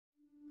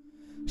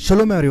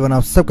शलोम everyone,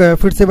 आप सबका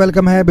फिर से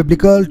वेलकम है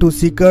biblical to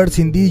seekers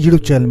Hindi YouTube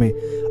channel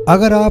में।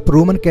 अगर आप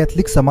रोमन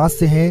कैथोलिक समाज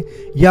से हैं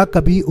या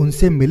कभी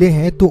उनसे मिले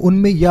हैं तो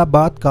उनमें यह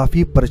बात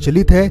काफी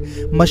प्रचलित है,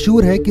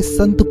 मशहूर है कि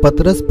संत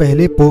पतरस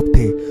पहले पोप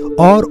थे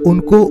और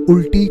उनको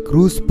उल्टी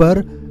क्रूस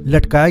पर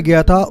लटकाया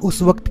गया था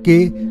उस वक्त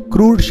के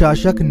क्रूर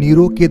शासक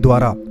नीरो के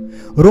द्वारा।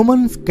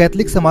 रोमन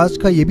कैथोलिक समाज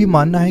का यह भी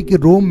मानना है कि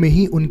रोम में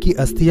ही उनकी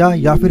अस्थियां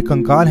या फिर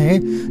कंकाल हैं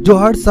जो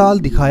हर साल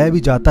दिखाया भी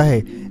जाता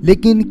है।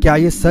 लेकिन क्या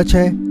ये सच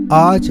है?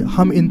 आज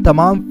हम इन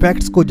तमाम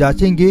फैक्ट्स को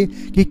जांचेंगे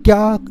कि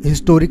क्या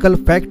हिस्टोरिकल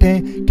फैक्ट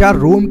हैं, क्या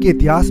रोम के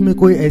इतिहास में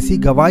कोई ऐसी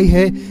गवाही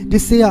है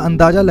जिससे यह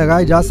अंदाजा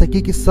लगाया जा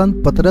सके कि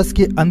संत पतरस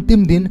के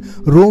अंतिम दिन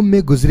रोम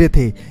में गुजरे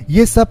थे।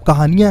 ये सब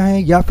कहानियां हैं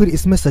या फिर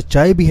इसमें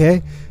सच्चाई भी है?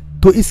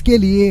 तो इसके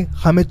लिए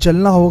हमें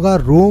चलना होगा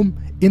रोम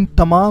इन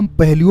तमाम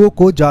पहलुओं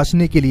को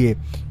जांचने के लिए।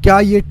 क्या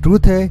ये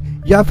ट्रूथ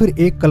है या फिर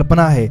एक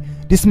कल्पना है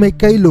जिसमें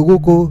कई लोगों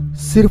को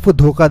सिर्फ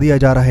धोखा दिया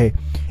जा रहा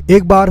है?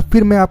 एक बार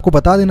फिर मैं आपको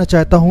बता देना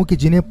चाहता हूं कि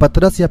जिन्हें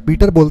पतरस या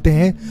पीटर बोलते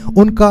हैं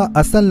उनका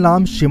असल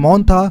नाम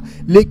शिमोन था,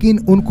 लेकिन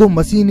उनको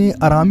मसीह ने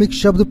अरामिक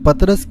शब्द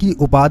पतरस की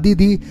उपाधि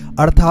दी,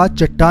 अर्थात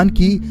चट्टान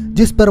की,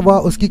 जिस पर वह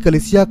उसकी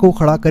कलीसिया को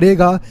खड़ा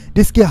करेगा,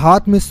 जिसके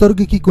हाथ में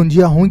स्वर्ग की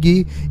कुंजियां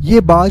होंगी। ये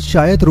बात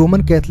शायद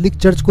रोमन कैथोलिक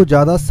चर्च को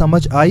ज्यादा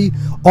समझ आई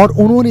और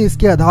उन्होंने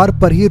इसके आधार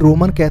पर ही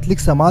रोमन कैथोलिक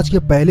समाज के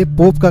पहले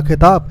पोप का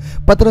खिताब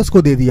पतरस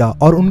को दे दिया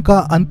और उनका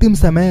अंतिम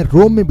समय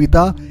रोम में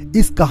बीता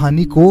इस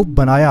कहानी को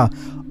बनाया।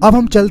 अब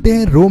हम चलते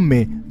हैं रोम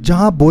में,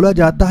 जहां बोला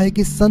जाता है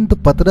कि संत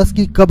पतरस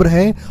की कब्र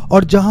है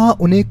और जहां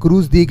उन्हें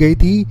क्रूस दी गई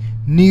थी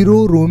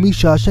नीरो रोमी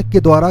शासक के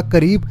द्वारा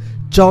करीब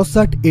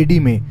 64 एडी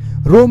में।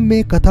 रोम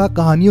में कथा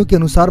कहानियों के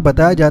अनुसार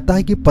बताया जाता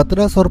है कि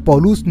पतरस और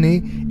पौलुस ने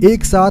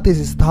एक साथ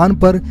इस स्थान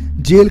पर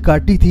जेल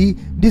काटी थी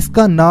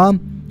जिसका नाम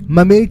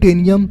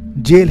ममेटेनियम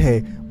जेल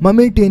है।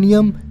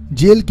 ममेटेनियम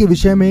जेल के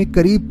विषय में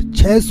करीब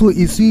 600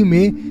 ईस्वी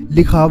में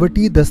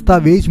लिखावटी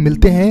दस्तावेज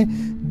मिलते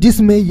हैं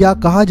जिसमें यह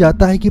कहा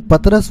जाता है कि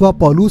पतरस व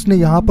पौलुस ने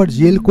यहाँ पर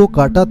जेल को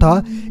काटा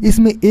था।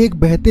 इसमें एक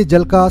बहते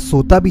जल का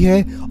सोता भी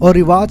है और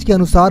रिवाज के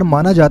अनुसार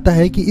माना जाता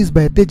है कि इस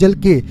बहते जल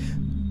के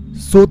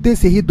सोते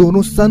से ही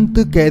दोनों संत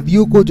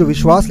कैदियों को जो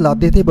विश्वास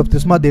लाते थे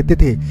बपतिस्मा देते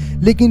थे।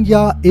 लेकिन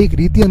यह एक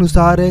रीति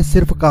अनुसार है,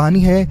 सिर्फ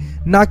कहानी है,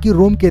 ना कि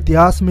रोम के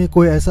इतिहास में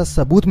कोई ऐसा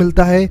सबूत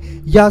मिलता है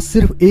या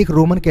सिर्फ एक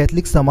रोमन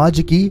कैथोलिक समाज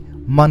की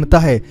मान्यता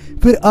है।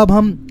 फिर अब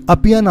हम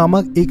अपिया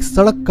नामक एक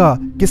सड़क का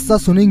किस्सा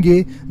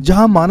सुनेंगे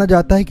जहां माना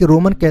जाता है कि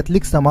रोमन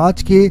कैथोलिक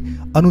समाज के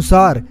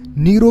अनुसार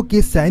नीरो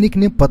के सैनिक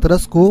ने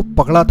पतरस को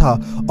पकड़ा था।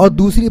 और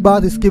दूसरी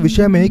बात इसके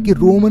विषय में है कि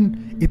रोमन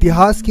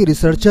इतिहास के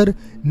रिसर्चर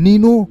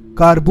नीनो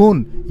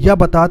कार्बोन यह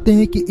बताते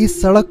हैं कि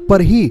इस सड़क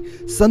पर ही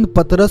संत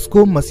पतरस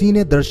को मसीह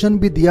ने दर्शन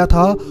भी दिया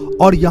था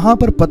और यहाँ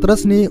पर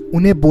पतरस ने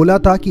उन्हें बोला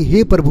था कि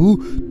हे प्रभु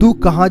तू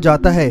कहाँ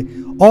जाता है।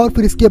 और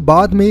फिर इसके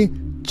बाद में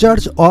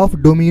चर्च ऑफ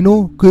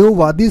डोमिनो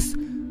क्योवादिस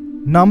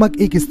नामक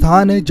एक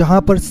स्थान है जहां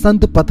पर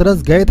संत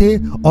पतरस गए थे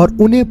और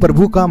उन्हें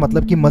प्रभु का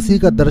मतलब कि मसीह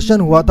का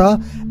दर्शन हुआ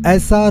था,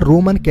 ऐसा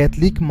रोमन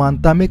कैथोलिक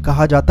मान्यता में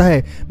कहा जाता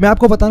है। मैं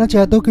आपको बताना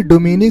चाहता हूं कि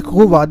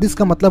डोमिनिकोवादिस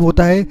का मतलब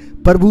होता है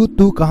प्रभु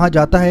तू कहां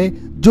जाता है,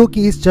 जो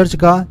कि इस चर्च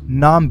का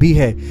नाम भी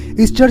है।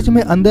 इस चर्च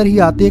में अंदर ही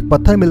आते एक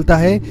पत्थर मिलता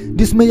है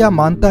जिसमें यह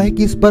मानता है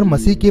कि इस पर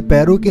मसीह के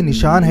पैरों के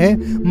निशान है।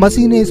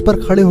 मसीह ने इस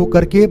पर खड़े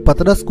होकर के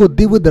पतरस को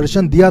दिव्य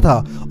दर्शन दिया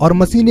था और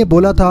मसीह ने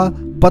बोला था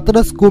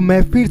पतरस को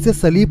मैं फिर से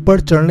सलीब पर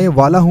चढ़ने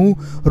वाला हूँ।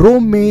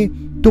 रोम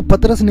में तो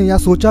पतरस ने यह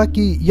सोचा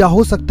कि यह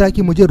हो सकता है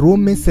कि मुझे रोम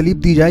में सलीब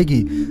दी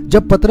जाएगी।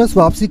 जब पतरस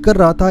वापसी कर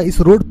रहा था इस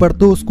रोड पर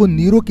तो उसको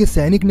नीरो के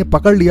सैनिक ने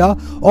पकड़ लिया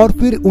और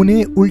फिर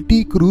उन्हें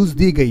उल्टी क्रूस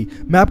दी गई।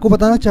 मैं आपको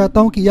बताना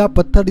चाहता हूँ कि यह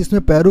पत्थर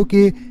जिसमें पैरों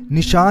के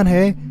निशान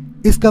है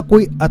इसका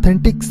कोई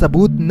ऑथेंटिक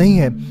सबूत नहीं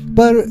है,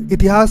 पर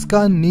इतिहास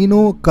का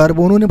नीनो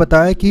कार्बोनो ने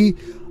बताया कि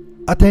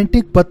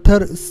ऑथेंटिक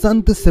पत्थर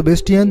संत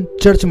सेबेस्टियन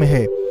चर्च में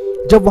है।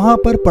 जब वहां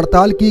पर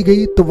पड़ताल की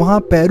गई तो वहां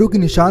पैरों के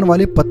निशान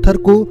वाले पत्थर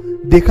को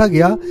देखा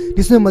गया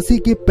जिसमें मसीह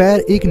के पैर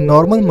एक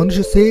नॉर्मल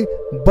मनुष्य से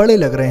बड़े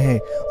लग रहे हैं।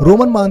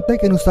 रोमन मान्यता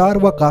के अनुसार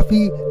वह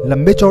काफी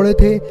लंबे चौड़े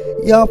थे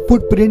या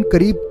फुटप्रिंट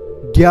करीब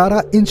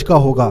 11 इंच का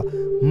होगा।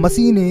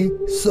 मसीह ने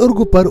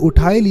स्वर्ग पर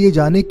उठाए लिए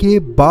जाने के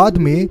बाद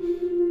में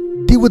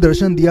दिव्य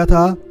दर्शन दिया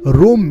था।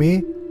 रोम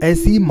में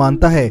ऐसी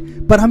मान्यता है,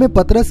 पर हमें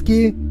पतरस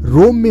के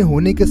रोम में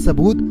होने के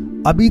सबूत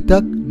अभी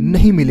तक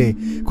नहीं मिले।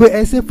 कोई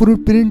ऐसे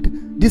फुटप्रिंट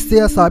जिससे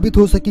यह साबित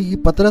हो सके कि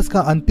पतरस का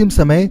अंतिम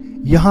समय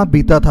यहाँ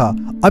बीता था।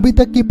 अभी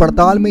तक की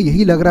पड़ताल में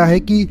यही लग रहा है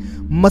कि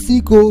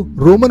मसीह को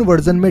रोमन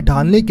वर्जन में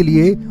ढालने के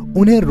लिए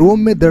उन्हें रोम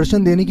में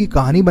दर्शन देने की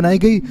कहानी बनाई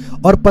गई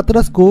और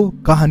पतरस को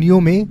कहानियों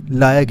में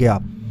लाया गया।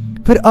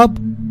 फिर अब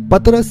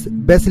पतरस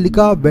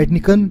बेसिलिका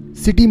वेटिकन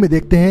सिटी में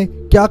देखते हैं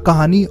क्या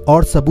कहानी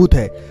और सबूत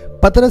है।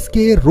 पतरस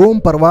के रोम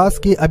प्रवास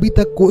के अभी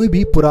तक कोई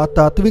भी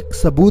पुरातात्विक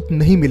सबूत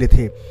नहीं मिले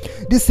थे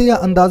जिससे यह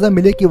अंदाजा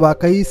मिले कि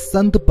वाकई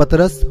संत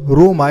पतरस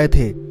रोम आए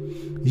थे।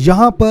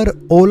 यहाँ पर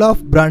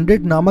ओलाफ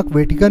ब्रांडेड नामक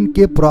वेटिकन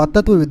के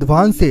पुरातत्व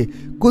विद्वान से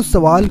कुछ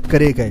सवाल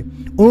करे गए।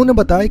 उन्होंने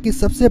बताया कि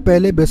सबसे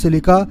पहले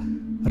बेसिलिका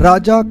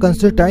राजा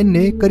कंस्टेंटाइन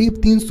ने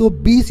करीब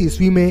 320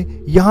 ईस्वी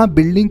में यहाँ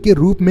बिल्डिंग के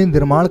रूप में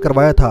निर्माण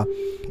करवाया था।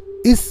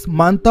 इस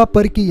मान्यता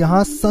पर कि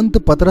यहाँ संत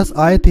पतरस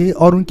आए थे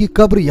और उनकी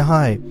कब्र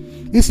यहाँ है,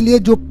 इसलिए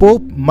जो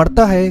पोप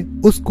मरता है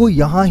उसको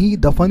यहाँ ही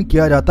दफन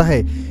किया जाता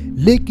है।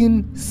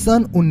 लेकिन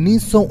सन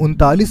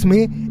 1939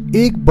 में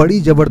एक बड़ी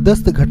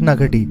जबरदस्त घटना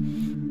घटी।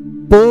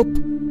 पोप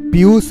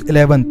पियूस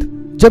 11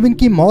 जब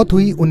इनकी मौत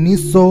हुई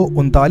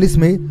 1939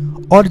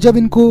 में, और जब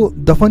इनको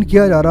दफन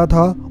किया जा रहा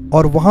था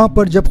और वहां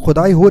पर जब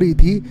खुदाई हो रही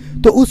थी,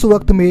 तो उस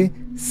वक्त में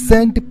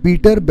सेंट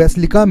पीटर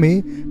बेसिलिका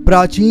में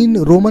प्राचीन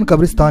रोमन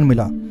कब्रिस्तान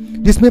मिला,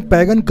 जिसमें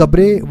पैगन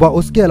कब्रें व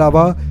उसके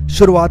अलावा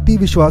शुरुआती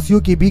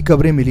विश्वासियों की भी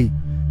कब्रें मिली,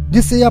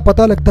 जिससे यह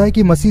पता लगता है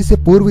कि मसीह से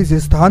पूर्व इस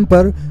स्थान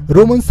पर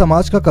रोमन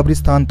समाज का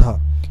कब्रिस्तान था।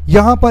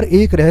 यहाँ पर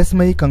एक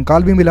रहस्यमयी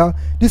कंकाल भी मिला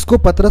जिसको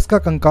पतरस का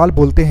कंकाल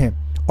बोलते हैं,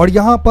 और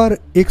यहाँ पर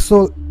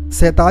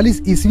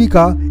 147 ईस्वी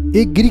का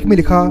एक ग्रीक में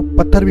लिखा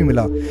पत्थर भी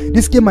मिला,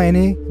 जिसके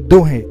मायने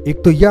दो हैं।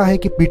 एक तो यह है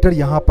कि पीटर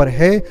यहाँ पर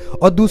है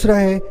और दूसरा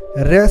है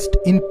रेस्ट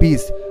इन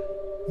पीस।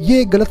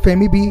 ये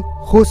गलतफहमी भी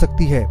हो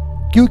सकती है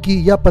क्योंकि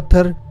यह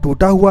पत्थर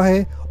टूटा हुआ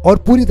है और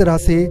पूरी तरह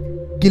से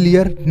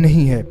क्लियर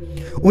नहीं है।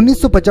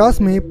 1950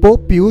 में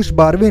पोप पियूस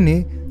 12वें ने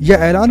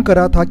यह ऐलान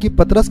करा था कि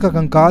पतरस का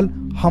कंकाल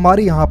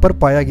हमारे यहाँ पर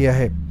पाया गया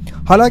है।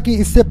 हालांकि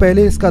इससे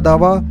पहले इसका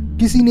दावा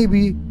किसी ने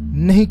भी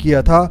नहीं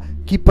किया था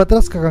कि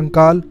पतरस का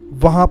कंकाल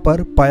वहां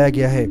पर पाया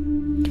गया है।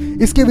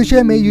 इसके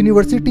विषय में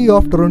यूनिवर्सिटी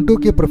ऑफ टोरंटो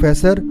के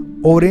प्रोफेसर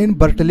ओरेन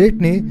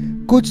बर्टलेट ने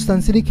कुछ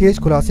सनसनीखेज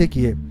खुलासे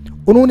किए।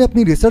 उन्होंने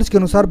अपनी रिसर्च के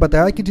अनुसार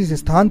बताया कि जिस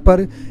स्थान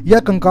पर यह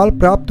कंकाल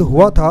प्राप्त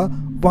हुआ था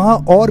वहां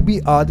और भी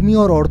आदमी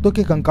और औरतों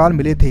के कंकाल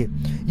मिले थे।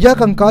 यह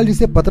कंकाल,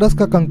 जिसे पतरस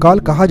का कंकाल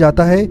कहा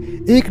जाता है,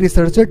 एक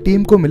रिसर्चर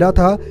टीम को मिला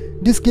था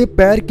जिसके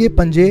पैर के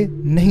पंजे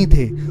नहीं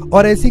थे,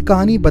 और ऐसी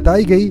कहानी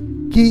बताई गई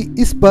कि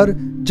इस पर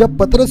जब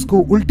पतरस को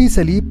उल्टी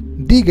सलीब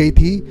दी गई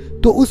थी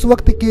तो उस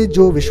वक्त के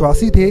जो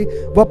विश्वासी थे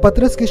वह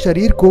पतरस के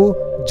शरीर को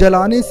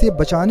जलाने से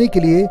बचाने के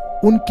लिए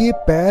उनके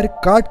पैर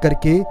काट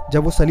करके,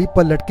 जब वो सलीब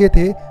पर लटके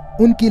थे,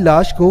 उनकी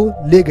लाश को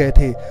ले गए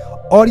थे।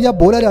 और यह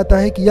बोला जाता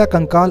है कि यह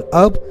कंकाल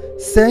अब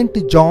सेंट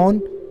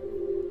जॉन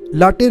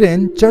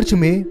लाटेरेन चर्च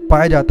में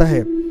पाया जाता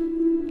है।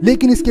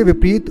 लेकिन इसके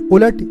विपरीत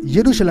उलट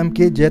यरूशलेम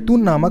के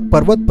जैतून नामक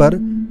पर्वत पर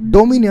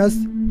डोमिनियस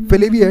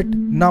फिलेविएट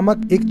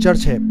नामक एक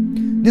चर्च है,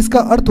 जिसका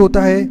अर्थ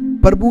होता है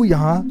प्रभु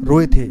यहाँ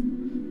रोए थे।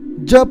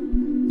 जब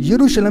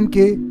यरूशलेम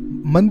के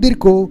मंदिर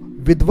को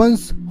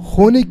विध्वंस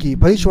होने की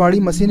भविष्यवाणी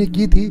मसीह ने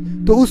की थी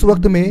तो उस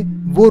वक्त में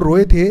वो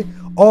रोए थे,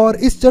 और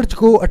इस चर्च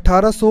को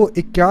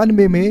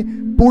 1891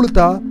 में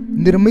पूर्णतः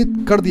निर्मित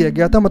कर दिया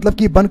गया था, मतलब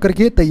कि बन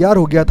करके तैयार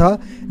हो गया था।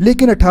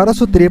 लेकिन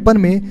 1853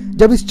 में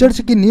जब इस चर्च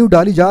की नींव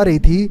डाली जा रही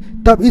थी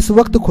तब इस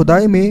वक्त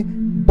खुदाई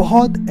में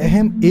बहुत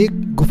अहम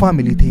एक गुफा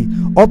मिली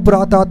थी, और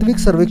पुरातात्विक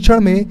सर्वेक्षण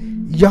में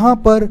यहाँ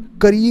पर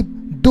करीब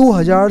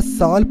 2000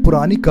 साल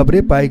पुरानी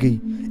कब्रें पाई गई।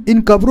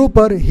 इन कब्रों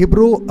पर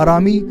हिब्रो,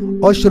 अरामी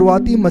और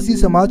शुरुआती मसीह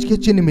समाज के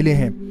चिन्ह मिले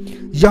हैं।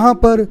 यहाँ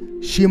पर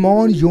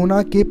शिमोन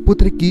योना के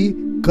पुत्र की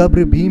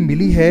कब्र भी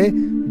मिली है,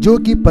 जो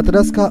कि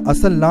पतरस का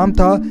असल नाम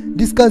था,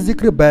 जिसका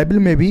जिक्र बाइबल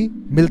में भी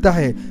मिलता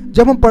है।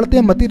 जब हम पढ़ते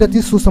हैं मत्ती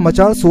रचित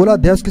सुसमाचार 16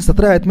 अध्याय की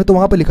 17 आयत में, तो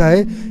वहां पर लिखा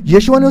है,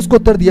 यीशु ने उसको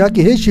उत्तर दिया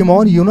कि हे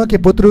शिमोन योना के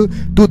पुत्र,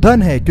 तू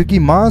धन है, क्योंकि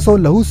मांस और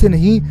लहू से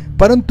नहीं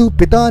परंतु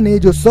पिता ने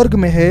जो स्वर्ग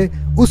में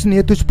है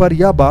उसने तुझ पर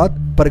यह बात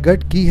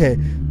प्रकट की है।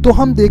 तो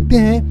हम देखते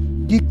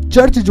हैं कि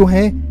चर्च जो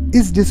है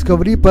इस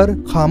डिस्कवरी पर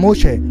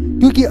खामोश है,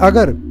 क्योंकि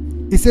अगर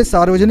इसे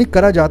सार्वजनिक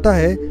करा जाता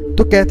है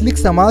तो कैथलिक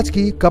समाज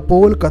की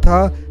कपोल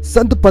कथा,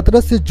 संत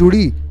पतरस से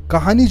जुड़ी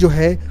कहानी जो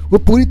है वो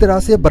पूरी तरह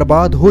से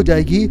बर्बाद हो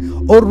जाएगी,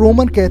 और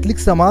रोमन कैथलिक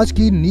समाज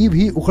की नींव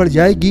ही उखड़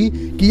जाएगी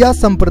कि यह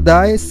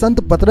संप्रदाय संत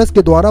पतरस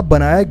के द्वारा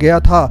बनाया गया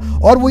था।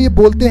 और वो ये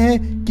बोलते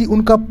हैं कि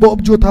उनका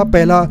पोप जो था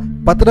पहला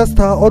पतरस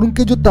था, और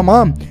उनके जो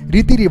तमाम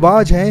रीति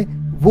रिवाज हैं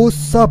वो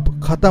सब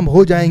खत्म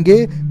हो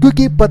जाएंगे,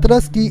 क्योंकि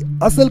पतरस की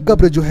असल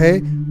कब्र जो है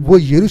वो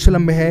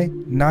यरूशलेम में है,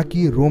 ना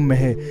कि रोम में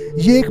है।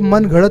 ये एक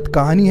मनगढ़ंत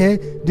कहानी है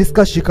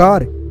जिसका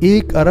शिकार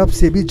 1 अरब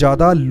से भी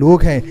ज्यादा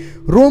लोग हैं।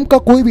 रोम का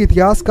कोई भी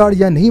इतिहासकार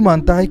यह नहीं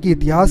मानता है कि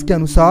इतिहास के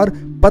अनुसार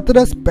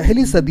पतरस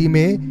पहली सदी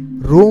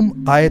में रोम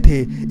आए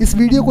थे। इस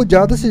वीडियो को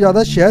ज्यादा से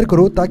ज्यादा शेयर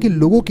करो ताकि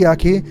लोगों की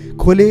आंखें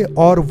खुले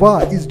और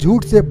वह इस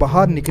झूठ से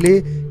बाहर निकले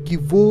कि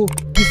वो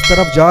किस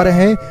तरफ जा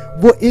रहे हैं।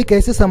 वो एक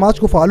ऐसे समाज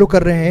को फॉलो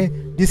कर रहे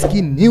हैं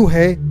जिसकी नींव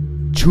है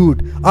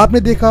झूठ। आपने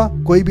देखा,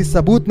 कोई भी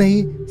सबूत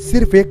नहीं,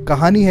 सिर्फ एक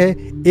कहानी है,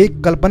 एक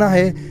कल्पना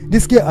है,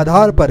 जिसके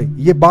आधार पर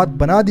यह बात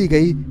बना दी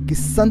गई कि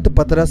संत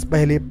पतरस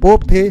पहले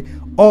पोप थे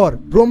और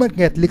रोमन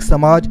कैथलिक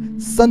समाज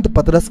संत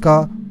पतरस का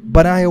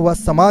बनाया हुआ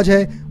समाज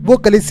है, वो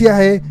कलीसिया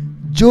है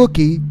जो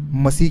कि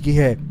मसीह की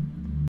है।